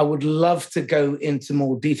I would love to go into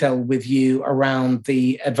more detail with you around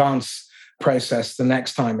the advance process the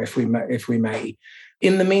next time, if we may.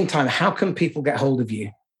 In the meantime, how can people get hold of you?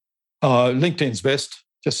 LinkedIn's best.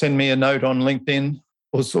 Just send me a note on LinkedIn,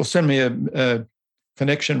 or send me a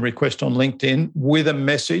connection request on LinkedIn with a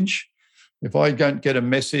message. If I don't get a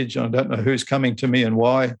message, I don't know who's coming to me and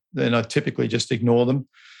why, then I typically just ignore them.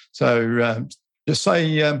 So just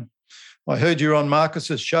say, I heard you on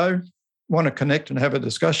Marcus's show. Want to connect and have a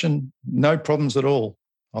discussion? No problems at all.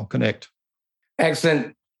 I'll connect.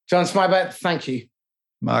 Excellent. John Smibert, thank you.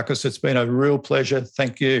 Marcus, it's been a real pleasure.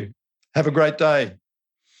 Thank you. Have a great day.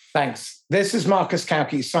 Thanks. This is Marcus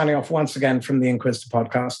Cauchi signing off once again from the Inquisitor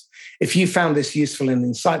Podcast. If you found this useful and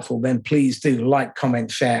insightful, then please do like,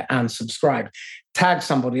 comment, share, and subscribe. Tag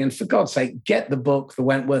somebody, and for God's sake, get the book, The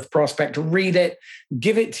Wentworth Prospect, read it,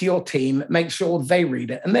 give it to your team, make sure they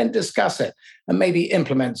read it, and then discuss it, and maybe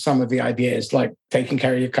implement some of the ideas like taking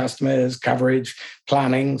care of your customers, coverage,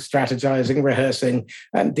 planning, strategizing, rehearsing,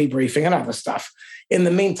 and debriefing, and other stuff. In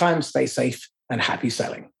the meantime, stay safe and happy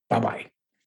selling. Bye-bye.